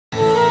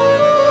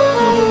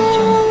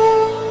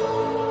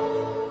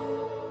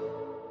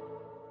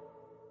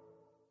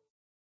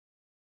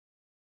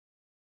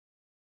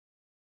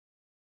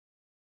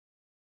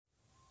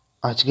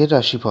আজকের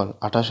রাশিফল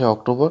 28শে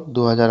অক্টোবর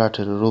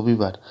 2018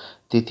 রবিবার।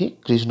 তিথি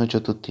কৃষ্ণ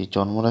চতুর্থী।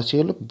 জন্মরাশি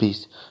হলো বৃষ।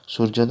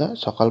 সূর্যোদয়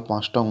সকাল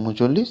 5টা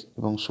 39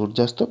 এবং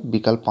সূর্যাস্ত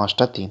বিকাল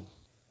 5টা 3।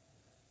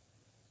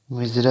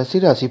 মেষ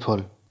রাশির রাশিফল।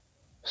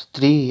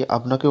 স্ত্রী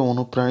আপনাকে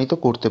অনুপ্রাণিত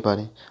করতে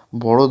পারে।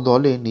 বড়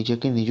দলে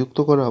নিজেকে নিযুক্ত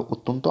করা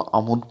অত্যন্ত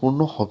আমোদপূর্ণ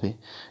হবে,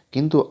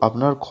 কিন্তু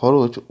আপনার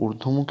খরচ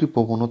ঊর্ধ্বমুখী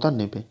প্রবণতা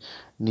নেবে।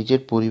 নিজের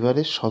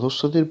পরিবারের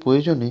সদস্যদের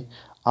প্রয়োজনে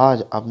আজ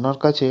আপনার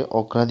কাছে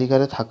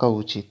অগ্রাধিকারে থাকা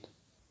উচিত।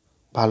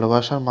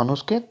 ভালোবাসার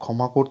মানুষকে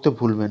ক্ষমা করতে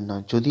ভুলবেন না।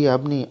 যদি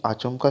আপনি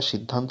আচমকা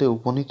সিদ্ধান্তে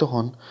উপনীত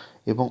হন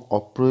এবং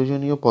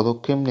অপ্রয়োজনীয়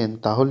পদক্ষেপ নেন,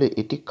 তাহলে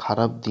এটি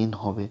খারাপ দিন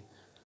হবে।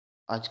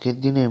 আজকের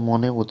দিনে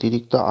মনে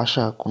অতিরিক্ত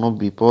আশা কোনো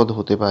বিপদ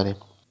হতে পারে।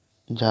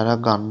 যারা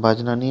গান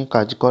বাজনা নিয়ে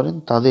কাজ করেন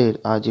তাদের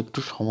আজ একটু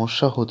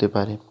সমস্যা হতে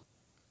পারে।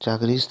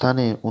 চাকরির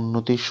স্থানে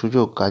উন্নতির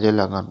সুযোগ কাজে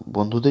লাগান।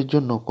 বন্ধুদের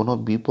জন্য কোনো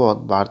বিপদ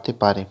বাড়তে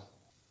পারে।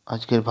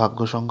 আজকের ভাগ্য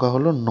সংখ্যা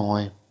হলো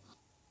 9।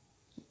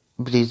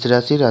 বৃষ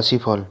রাশির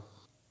রাশিফল।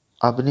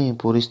 আপনি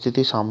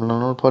পরিস্থিতি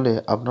সামলানোর ফলে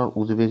আপনার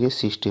উদ্বেগের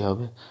সৃষ্টি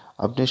হবে।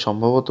 আপনি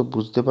সম্ভবত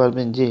বুঝতে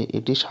পারবেন যে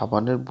এটি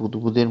সাবানের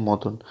বুদবুদের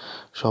মতন,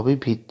 সবই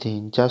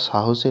ভিত্তিহীন, যা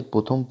সাহসের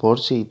প্রথম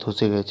স্পর্শেই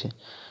ধসে গেছে।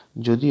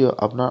 যদিও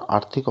আপনার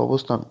আর্থিক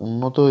অবস্থান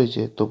উন্নত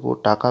হয়েছে, তবুও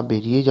টাকা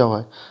বেরিয়ে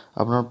যাওয়ায়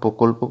আপনার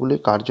প্রকল্পগুলি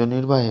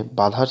কার্যনির্বাহে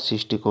বাধার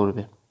সৃষ্টি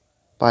করবে।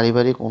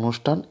 পারিবারিক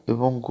অনুষ্ঠান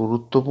এবং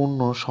গুরুত্বপূর্ণ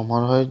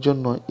সমারোহের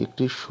জন্য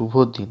একটি শুভ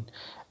দিন।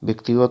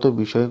 ব্যক্তিগত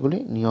বিষয়গুলি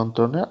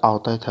নিয়ন্ত্রণের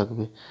আওতায়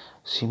থাকবে।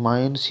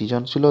 সীমাহীন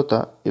সৃজনশীলতা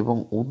এবং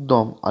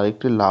উদ্যম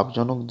আরেকটি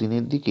লাভজনক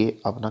দিনের দিকে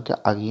আপনাকে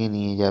আগিয়ে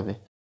নিয়ে যাবে।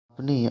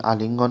 আপনি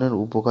আলিঙ্গনের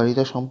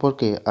উপকারিতা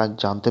সম্পর্কে আজ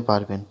জানতে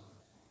পারবেন।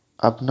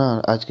 আপনার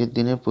আজকের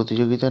দিনের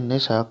প্রতিযোগিতার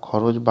নেশা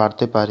খরচ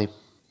বাড়তে পারে।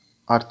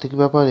 আর্থিক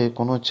ব্যাপারে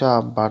কোনো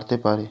চাপ বাড়তে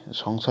পারে।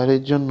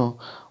 সংসারের জন্য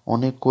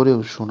অনেক করেও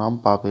সুনাম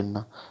পাবেন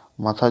না।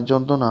 মাথার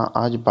যন্ত্রণা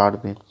আজ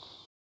বাড়বে।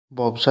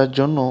 ব্যবসার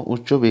জন্য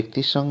উচ্চ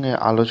ব্যক্তির সঙ্গে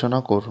আলোচনা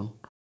করুন।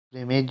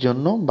 প্রেমের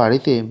জন্য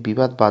বাড়িতে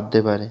বিবাদ বাধতে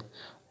পারে।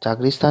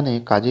 চাকরির স্থানে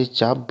কাজের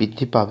চাপ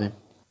বৃদ্ধি পাবে।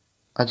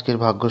 আজকের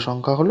ভাগ্য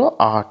সংখ্যা হলো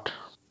 8।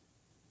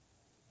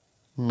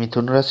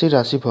 মিথুন রাশির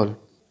রাশিফল।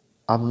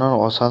 আপনার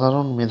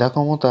অসাধারণ মেধা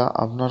ক্ষমতা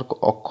আপনার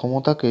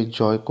অক্ষমতাকে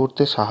জয়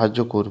করতে সাহায্য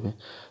করবে।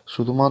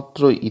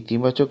 শুধুমাত্র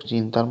ইতিবাচক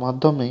চিন্তার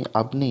মাধ্যমেই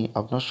আপনি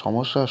আপনার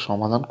সমস্যার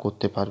সমাধান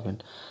করতে পারবেন।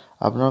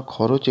 আপনার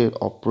খরচের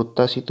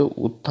অপ্রত্যাশিত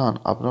উত্থান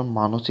আপনার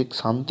মানসিক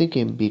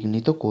শান্তিকে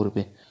বিঘ্নিত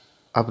করবে।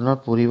 আপনার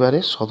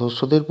পরিবারের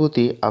সদস্যদের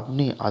প্রতি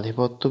আপনি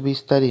আধিপত্য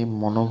বিস্তারী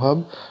মনোভাব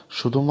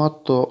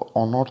শুধুমাত্র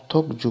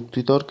অনর্থক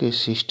যুক্তিতর্কের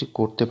সৃষ্টি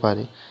করতে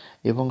পারে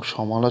এবং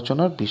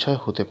সমালোচনার বিষয়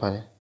হতে পারে।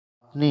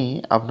 আপনি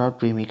আপনার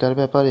প্রেমিকার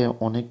ব্যাপারে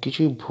অনেক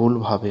কিছুই ভুল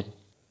ভাবেন।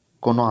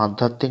 কোনো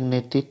আধ্যাত্মিক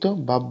নেতৃত্ব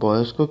বা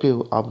বয়স্ক কেউ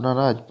আপনার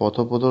আজ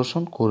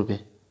পথপ্রদর্শন করবে।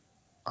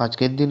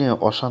 আজকের দিনে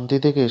অশান্তি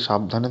থেকে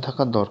সাবধানে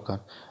থাকা দরকার।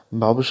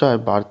 ব্যবসায়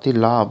বাড়তি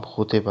লাভ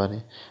হতে পারে।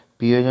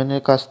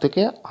 প্রিয়জনের কাছ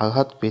থেকে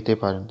আঘাত পেতে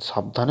পারেন,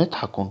 সাবধানে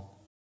থাকুন।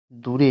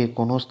 দূরে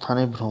কোনো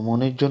স্থানে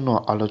ভ্রমণের জন্য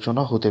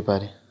আলোচনা হতে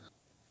পারে।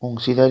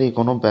 অংশীদারি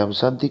কোনো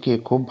ব্যবসার দিকে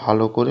খুব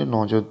ভালো করে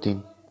নজর দিন।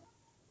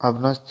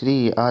 আপনার স্ত্রী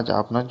আজ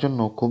আপনার জন্য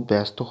খুব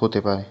ব্যস্ত হতে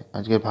পারে।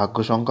 আজকের ভাগ্য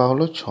সংখ্যা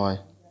হলো 6।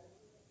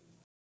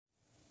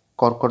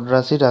 কর্কট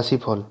রাশির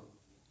রাশিফল।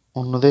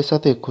 অন্যদের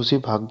সাথে খুশি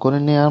ভাগ করে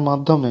নেওয়ার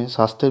মাধ্যমে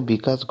স্বাস্থ্যের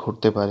বিকাশ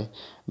ঘটতে পারে।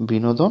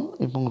 বিনোদন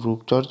এবং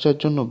রূপচর্চার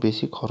জন্য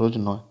বেশি খরচ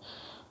নয়।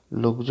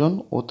 লোকজন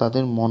ও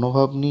তাদের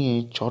মনোভাব নিয়ে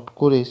চট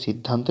করে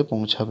সিদ্ধান্তে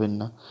পৌঁছাবেন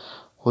না।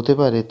 হতে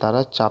পারে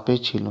তারা চাপে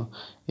ছিল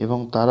এবং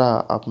তারা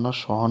আপনার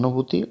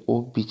সহানুভূতি ও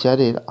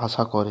বিচারের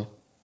আশা করে।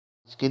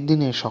 আজকের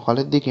দিনে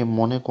সকালের দিকে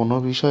মনে কোনো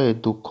বিষয়ে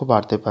দুঃখ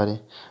বাড়তে পারে।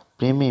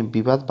 প্রেমে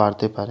বিবাদ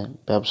বাড়তে পারে।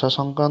 ব্যবসা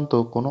সংক্রান্ত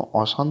কোনো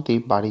অশান্তি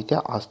বাড়িতে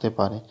আসতে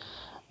পারে।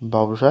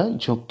 ব্যবসায়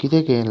ঝুঁকি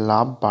থেকে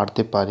লাভ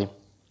বাড়তে পারে।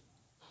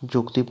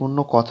 যুক্তিপূর্ণ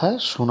কথায়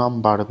সুনাম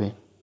বাড়বে।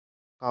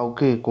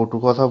 কাউকে কটু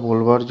কথা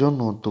বলবার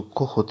জন্য দুঃখ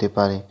হতে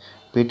পারে।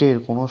 পেটের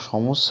কোনো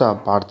সমস্যা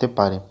বাড়তে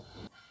পারে।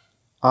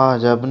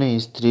 আজ আপনি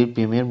স্ত্রীর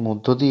প্রেমের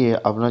মধ্য দিয়ে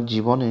আপনার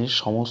জীবনের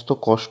সমস্ত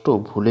কষ্ট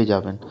ভুলে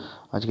যাবেন।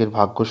 আজকের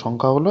ভাগ্য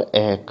সংখ্যা হলো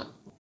 1।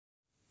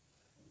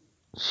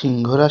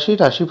 সিংহ রাশির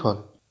রাশিফল।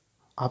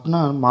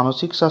 আপনার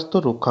মানসিক স্বাস্থ্য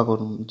রক্ষা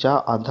করুন, যা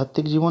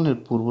আধ্যাত্মিক জীবনের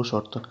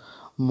পূর্বশর্ত।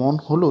 মন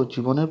হলো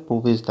জীবনের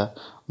প্রবেশদ্বার।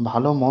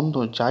 ভালো মন্দ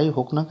যাই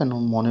হোক না কেন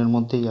মনের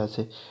মধ্যেই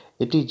আসে।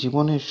 এটি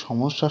জীবনের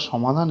সমস্যা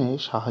সমাধানে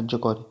সাহায্য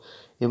করে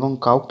এবং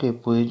কাউকে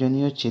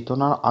প্রয়োজনীয়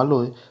চেতনার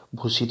আলোয়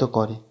ভূষিত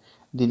করে।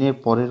 দিনের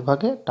পরের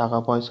ভাগে টাকা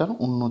পয়সার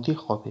উন্নতি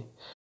হবে।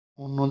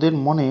 অন্যদের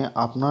মনে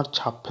আপনার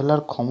ছাপ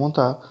ফেলার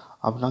ক্ষমতা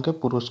আপনাকে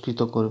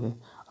পুরস্কৃত করবে।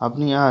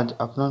 আপনি আজ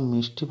আপনার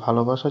মিষ্টি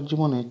ভালোবাসার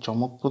জীবনে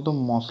চমকপ্রদ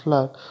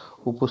মশলার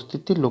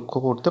উপস্থিতি লক্ষ্য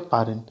করতে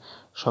পারেন।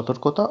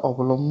 সতর্কতা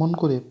অবলম্বন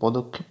করে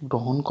পদক্ষেপ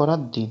গ্রহণ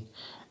করার দিন,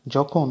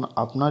 যখন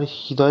আপনার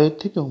হৃদয়ের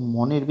থেকেও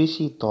মনের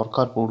বেশি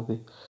দরকার পড়বে।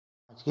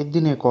 আজকের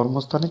দিনে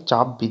কর্মস্থানে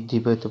চাপ বৃদ্ধি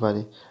পেতে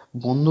পারে।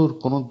 বন্ধুর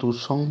কোনো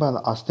দুঃসংবাদ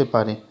আসতে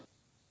পারে।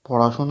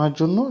 পড়াশোনার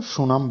জন্য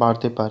সুনাম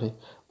বাড়তে পারে।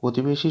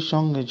 প্রতিবেশীর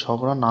সঙ্গে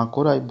ঝগড়া না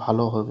করাই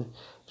ভালো হবে।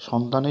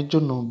 সন্তানের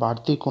জন্য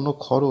বাড়তি কোনো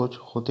খরচ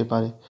হতে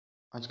পারে।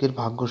 আজকের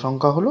ভাগ্য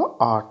সংখ্যা হলো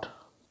 8।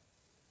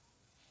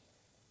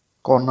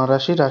 কন্যা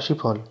রাশির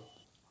রাশিফল।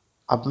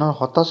 আপনার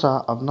হতাশা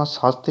আপনার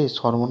স্বাস্থ্যের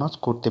সর্বনাশ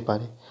করতে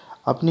পারে।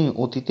 আপনি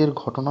অতীতের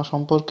ঘটনা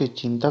সম্পর্কে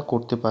চিন্তা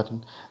করতে পারেন,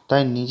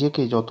 তাই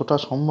নিজেকে যতটা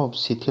সম্ভব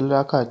শিথিল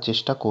রাখার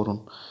চেষ্টা করুন।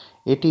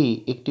 এটি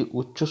একটি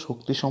উচ্চ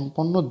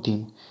শক্তিসম্পন্ন দিন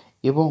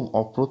এবং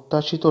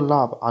অপ্রত্যাশিত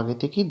লাভ আগে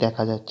থেকেই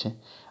দেখা যাচ্ছে।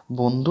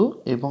 বন্ধু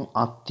এবং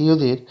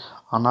আত্মীয়দের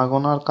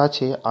আনাগোনার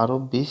কাছে আরও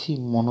বেশি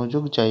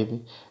মনোযোগ চাইবে,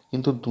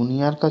 কিন্তু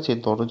দুনিয়ার কাছে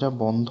দরজা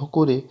বন্ধ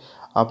করে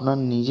আপনার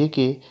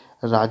নিজেকে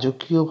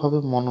রাজকীয়ভাবে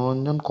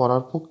মনোরঞ্জন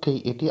করার পক্ষেই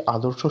এটি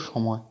আদর্শ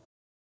সময়।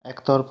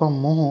 একতরফা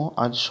মোহ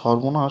আজ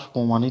সর্বনাশ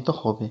প্রমাণিত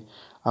হবে।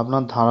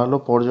 আপনার ধারালো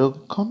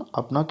পর্যবেক্ষণ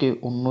আপনাকে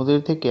অন্যদের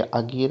থেকে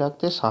আগিয়ে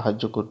রাখতে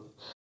সাহায্য করবে।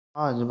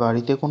 আজ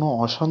বাড়িতে কোনো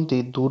অশান্তি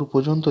দূর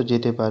পর্যন্ত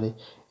যেতে পারে।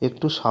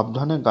 একটু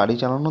সাবধানে গাড়ি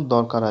চালানোর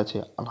দরকার আছে,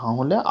 না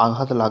হলে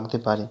আঘাত লাগতে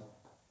পারে।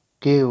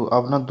 কেউ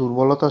আপনার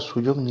দুর্বলতার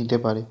সুযোগ নিতে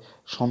পারে।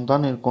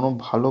 সন্তানের কোনো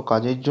ভালো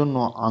কাজের জন্য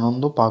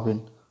আনন্দ পাবেন।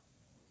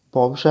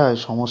 ব্যবসায়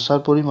সমস্যার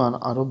পরিমাণ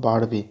আরও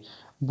বাড়বে।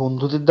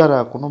 বন্ধুদের দ্বারা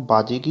কোনো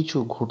বাজে কিছু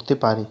ঘটতে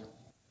পারে।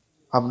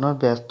 আপনার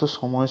ব্যস্ত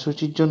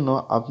সময়সূচির জন্য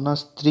আপনার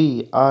স্ত্রী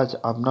আজ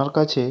আপনার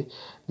কাছে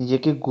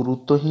নিজেকে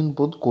গুরুত্বহীন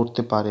বোধ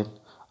করতে পারেন।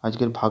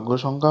 আজকের ভাগ্য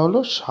সংখ্যা হলো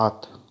 7।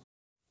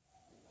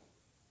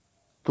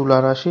 তুলা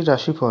রাশির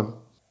রাশিফল।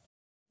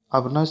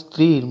 আপনার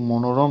স্ত্রীর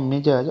মনোরম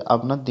মেজাজ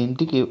আপনার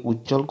দিনটিকে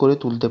উজ্জ্বল করে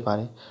তুলতে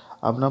পারে।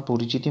 আপনার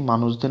পরিচিতি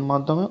মানুষদের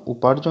মাধ্যমে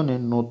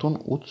উপার্জনের নতুন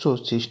উৎস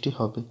সৃষ্টি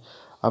হবে।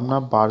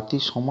 আপনার বাড়তি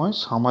সময়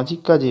সামাজিক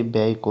কাজে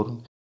ব্যয় করুন।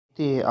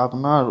 এতে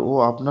আপনার ও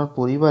আপনার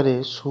পরিবারে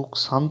সুখ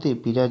শান্তি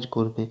বিরাজ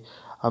করবে।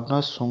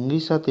 আপনার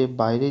সঙ্গীর সাথে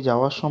বাইরে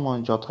যাওয়ার সময়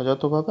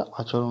যথাযথভাবে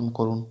আচরণ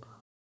করুন।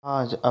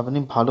 আজ আপনি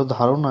ভালো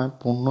ধারণায়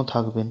পূর্ণ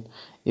থাকবেন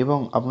এবং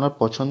আপনার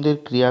পছন্দের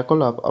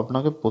ক্রিয়াকলাপ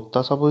আপনাকে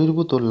প্রত্যাশা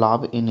বহির্ভূত লাভ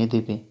এনে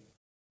দেবে।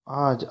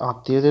 আজ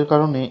আত্মীয়দের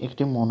কারণে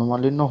একটি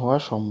মনোমালিন্য হওয়া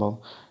সম্ভব,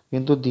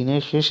 কিন্তু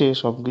দিনের শেষে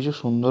সবকিছু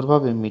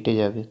সুন্দরভাবে মিটে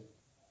যাবে।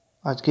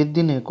 আজকের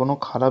দিনে কোনো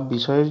খারাপ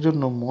বিষয়ের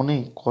জন্য মনে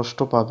কষ্ট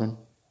পাবেন।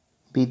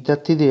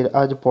 বিদ্যার্থীদের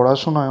আজ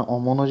পড়াশোনায়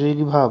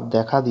অমনোযোগী ভাব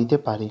দেখা দিতে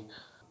পারে।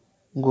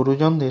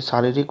 গুরুজনদের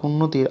শারীরিক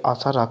উন্নতির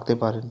আশা রাখতে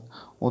পারেন।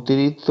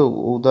 অতিরিক্ত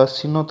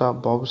উদাসীনতা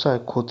ব্যবসায়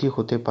ক্ষতি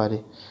হতে পারে।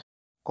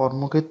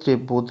 কর্মক্ষেত্রে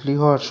বদলি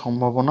হওয়ার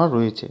সম্ভাবনা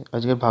রয়েছে।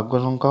 আজকের ভাগ্য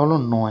সংখ্যা হলো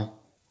 9।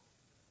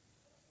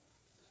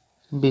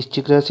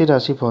 বৃশ্চিক রাশির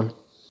রাশিফল।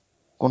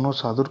 কোনো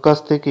সাধুর কাছ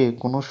থেকে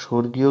কোনো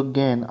স্বর্গীয়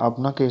জ্ঞান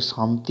আপনাকে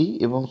শান্তি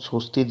এবং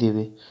স্বস্তি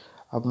দেবে।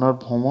 আপনার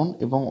ভ্রমণ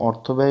এবং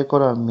অর্থ ব্যয়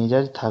করার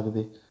মেজাজ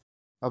থাকবে।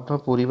 আপনার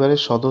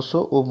পরিবারের সদস্য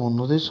ও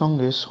বন্ধুদের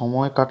সঙ্গে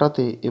সময়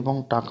কাটাতে এবং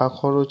টাকা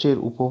খরচের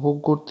উপভোগ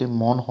করতে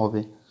মন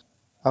হবে।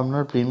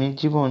 আপনার প্রেমিক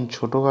জীবন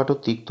ছোটোখাটো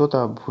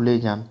তিক্ততা ভুলে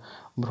যান।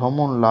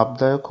 ভ্রমণ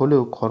লাভদায়ক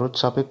হলেও খরচ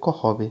সাপেক্ষ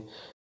হবে।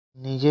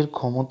 নিজের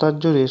ক্ষমতার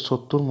জোরে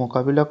শত্রুর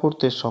মোকাবিলা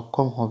করতে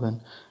সক্ষম হবেন।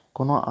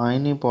 কোনো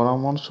আইনি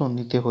পরামর্শ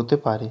নিতে হতে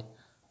পারে।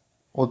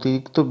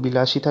 অতিরিক্ত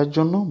বিলাসিতার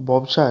জন্য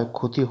ব্যবসায়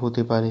ক্ষতি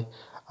হতে পারে।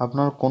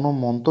 আপনার কোনো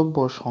মন্তব্য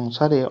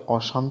সংসারে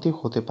অশান্তি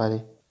হতে পারে।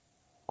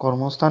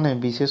 কর্মস্থানে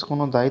বিশেষ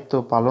কোনো দায়িত্ব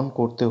পালন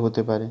করতে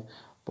হতে পারে।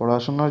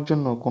 পড়াশোনার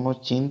জন্য কোনো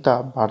চিন্তা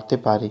বাড়তে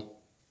পারে।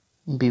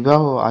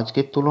 বিবাহ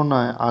আজকের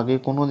তুলনায় আগে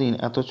কোনো দিন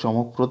এত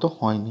চমকপ্রদ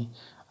হয়নি।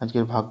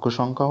 আজকের ভাগ্য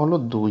সংখ্যা হলো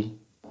 2।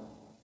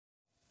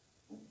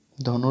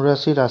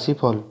 ধনুরাশি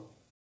রাশিফল।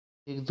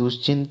 ঠিক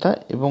দুশ্চিন্তা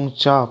এবং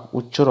চাপ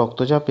উচ্চ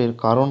রক্তচাপের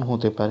কারণ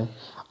হতে পারে।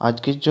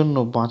 আজকের জন্য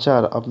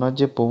বাঁচার আপনার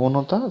যে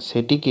প্রবণতা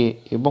সেটিকে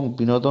এবং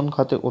বিনোদন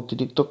খাতে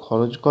অতিরিক্ত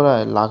খরচ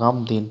করায় লাগাম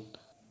দিন।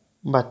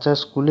 বাচ্চার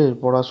স্কুলের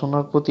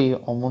পড়াশোনার প্রতি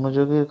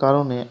অমনোযোগের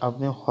কারণে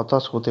আপনি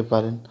হতাশ হতে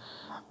পারেন।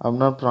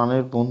 আপনার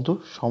প্রাণের বন্ধু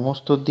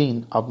সমস্ত দিন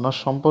আপনার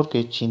সম্পর্কে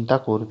চিন্তা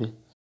করবে।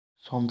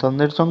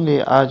 সন্তানদের সঙ্গে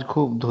আজ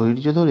খুব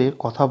ধৈর্য ধরে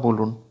কথা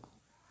বলুন।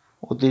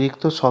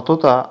 অতিরিক্ত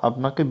সততা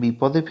আপনাকে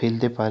বিপদে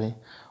ফেলতে পারে।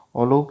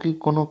 অলৌকিক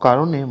কোনো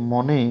কারণে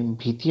মনে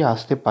ভীতি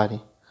আসতে পারে।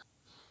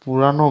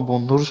 পুরানো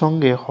বন্ধুর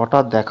সঙ্গে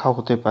হঠাৎ দেখা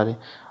হতে পারে।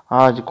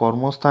 আজ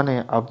কর্মস্থানে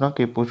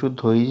আপনাকে প্রচুর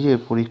ধৈর্যের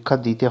পরীক্ষা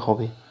দিতে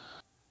হবে।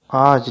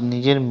 আজ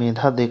নিজের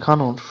মেধা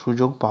দেখানোর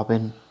সুযোগ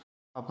পাবেন।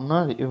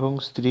 আপনার এবং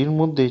স্ত্রীর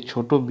মধ্যে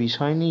ছোট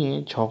বিষয় নিয়ে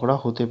ঝগড়া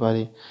হতে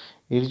পারে।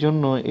 এর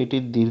জন্য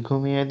এটির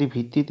দীর্ঘমেয়াদী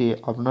ভিত্তিতে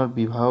আপনার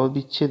বিবাহ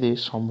বিচ্ছেদের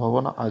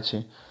সম্ভাবনা আছে।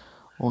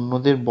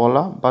 অন্যদের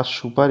বলা বা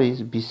সুপারিশ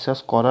বিশ্বাস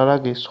করার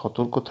আগে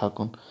সতর্ক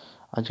থাকুন।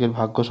 আজকের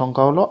ভাগ্য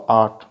সংখ্যা হলো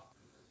 8।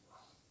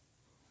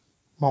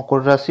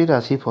 মকর রাশির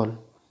রাশিফল।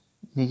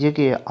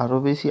 নিজেকে আরও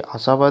বেশি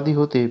আশাবাদী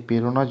হতে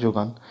প্রেরণা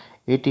যোগান।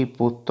 এটি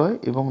প্রত্যয়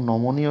এবং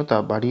নমনীয়তা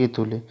বাড়িয়ে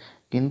তোলে,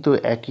 কিন্তু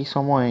একই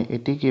সময়ে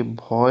এটিকে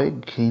ভয়,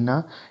 ঘৃণা,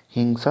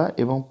 হিংসা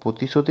এবং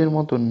প্রতিশোধের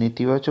মতো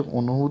নেতিবাচক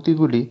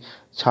অনুভূতিগুলি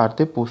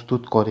ছাড়তে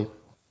প্রস্তুত করে।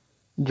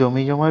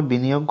 জমিজমায়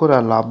বিনিয়োগ করা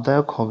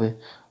লাভদায়ক হবে।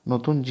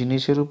 নতুন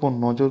জিনিসের উপর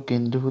নজর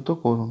কেন্দ্রীভূত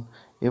করুন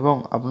এবং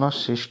আপনার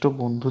শ্রেষ্ঠ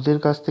বন্ধুদের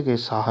কাছ থেকে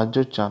সাহায্য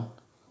চান।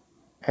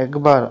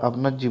 একবার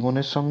আপনার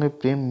জীবনের সঙ্গে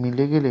প্রেম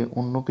মিলে গেলে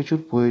অন্য কিছুর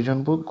প্রয়োজন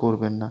বোধ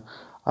করবেন না।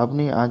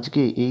 আপনি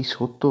আজকে এই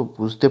সত্য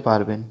বুঝতে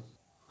পারবেন।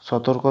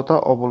 সতর্কতা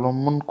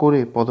অবলম্বন করে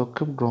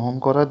পদক্ষেপ গ্রহণ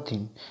করার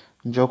দিন,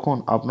 যখন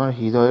আপনার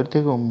হৃদয়ের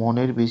থেকেও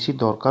মনের বেশি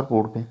দরকার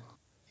পড়বে।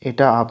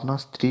 এটা আপনার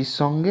স্ত্রীর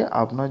সঙ্গে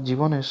আপনার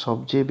জীবনের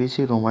সবচেয়ে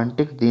বেশি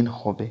রোম্যান্টিক দিন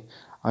হবে।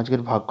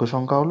 আজকের ভাগ্য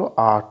সংখ্যা হলো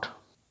 8।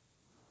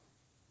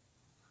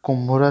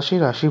 কুম্ভ রাশি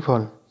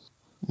রাশিফল।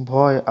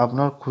 ভয়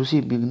আপনার খুশি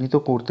বিঘ্নিত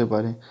করতে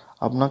পারে।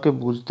 আপনাকে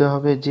বুঝতে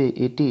হবে যে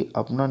এটি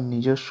আপনার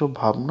নিজস্ব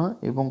ভাবনা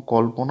এবং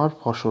কল্পনার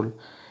ফসল।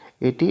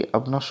 এটি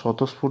আপনার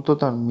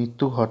স্বতঃস্ফূর্ততার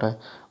মৃত্যু ঘটায়।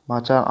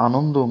 বাঁচার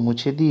আনন্দ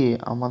মুছে দিয়ে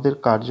আমাদের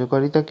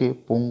কার্যকারিতাকে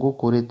পঙ্গু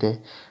করে দেয়।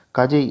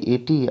 কাজেই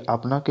এটি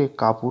আপনাকে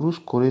কাপুরুষ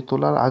করে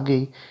তোলার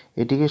আগেই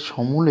এটিকে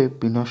সমূলে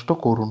বিনষ্ট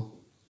করুন।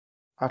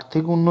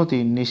 আর্থিক উন্নতি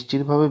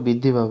নিশ্চিতভাবে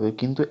বৃদ্ধি পাবে,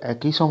 কিন্তু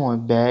একই সময়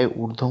ব্যয়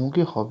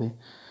ঊর্ধ্বমুখী হবে।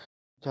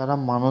 যারা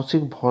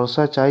মানসিক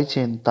ভরসা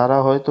চাইছেন তারা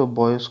হয়তো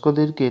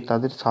বয়স্কদেরকে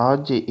তাদের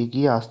সাহায্যে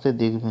এগিয়ে আসতে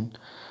দেখবেন।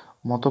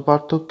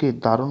 মতপার্থক্যে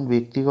দারুণ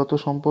ব্যক্তিগত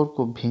সম্পর্ক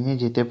ভেঙে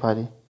যেতে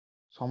পারে।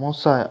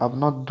 সমস্যায়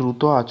আপনার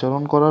দ্রুত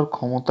আচরণ করার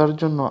ক্ষমতার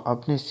জন্য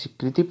আপনি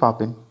স্বীকৃতি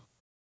পাবেন।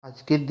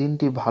 আজকের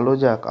দিনটি ভালো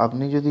যাক,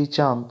 আপনি যদি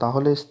চান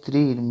তাহলে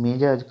স্ত্রীর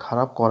মেজাজ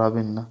খারাপ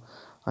করাবেন না।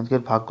 আজকের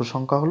ভাগ্য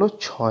সংখ্যা হলো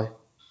 6।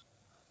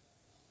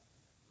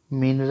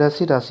 মীন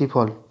রাশি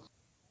রাশিফল।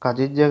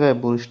 কাজের জায়গায়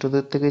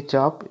বরিষ্ঠদের থেকে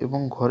চাপ এবং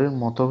ঘরের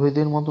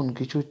মতভেদের মতন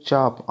কিছু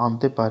চাপ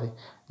আনতে পারে,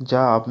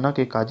 যা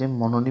আপনাকে কাজে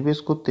মনোনিবেশ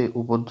করতে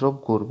উপদ্রব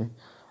করবে।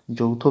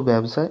 যৌথ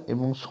ব্যবসায়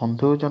এবং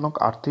সন্দেহজনক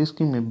আর্থিক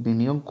স্কিমে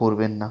বিনিয়োগ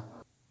করবেন না।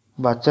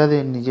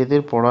 বাচ্চাদের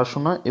নিজেদের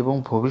পড়াশোনা এবং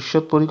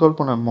ভবিষ্যৎ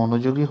পরিকল্পনায়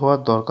মনোযোগী হওয়ার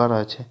দরকার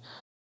আছে।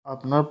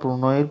 আপনার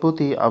প্রণয়ের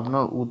প্রতি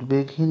আপনার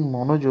উদ্বেগহীন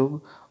মনোযোগ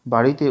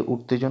বাড়িতে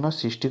উত্তেজনা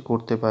সৃষ্টি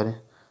করতে পারে।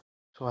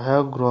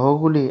 সহায়ক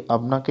গ্রহগুলি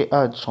আপনাকে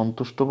আজ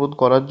সন্তুষ্ট বোধ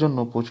করার জন্য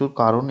প্রচুর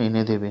কারণ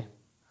এনে দেবে।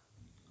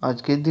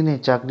 আজকের দিনে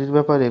চাকরির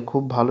ব্যাপারে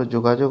খুব ভালো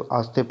যোগাযোগ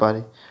আসতে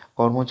পারে।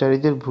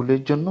 কর্মচারীদের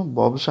ভুলের জন্য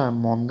ব্যবসায়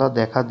মন্দা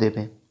দেখা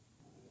দেবে।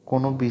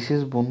 কোনো বিশেষ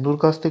বন্ধুর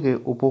কাছ থেকে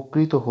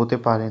উপকৃত হতে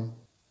পারেন।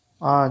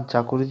 আজ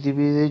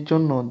চাকরিজীবীদের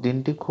জন্য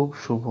দিনটি খুব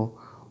শুভ।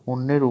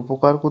 অন্যের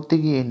উপকার করতে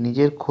গিয়ে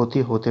নিজের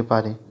ক্ষতি হতে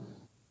পারে।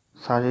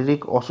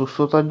 শারীরিক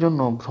অসুস্থতার জন্য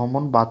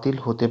ভ্রমণ বাতিল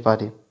হতে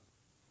পারে।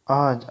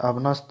 আজ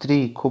আপনার স্ত্রী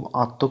খুব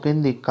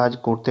আত্মকেন্দ্রিক কাজ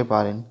করতে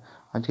পারেন।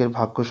 আজকের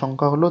ভাগ্য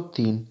সংখ্যা হলো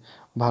 3।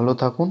 ভালো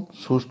থাকুন,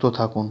 সুস্থ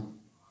থাকুন।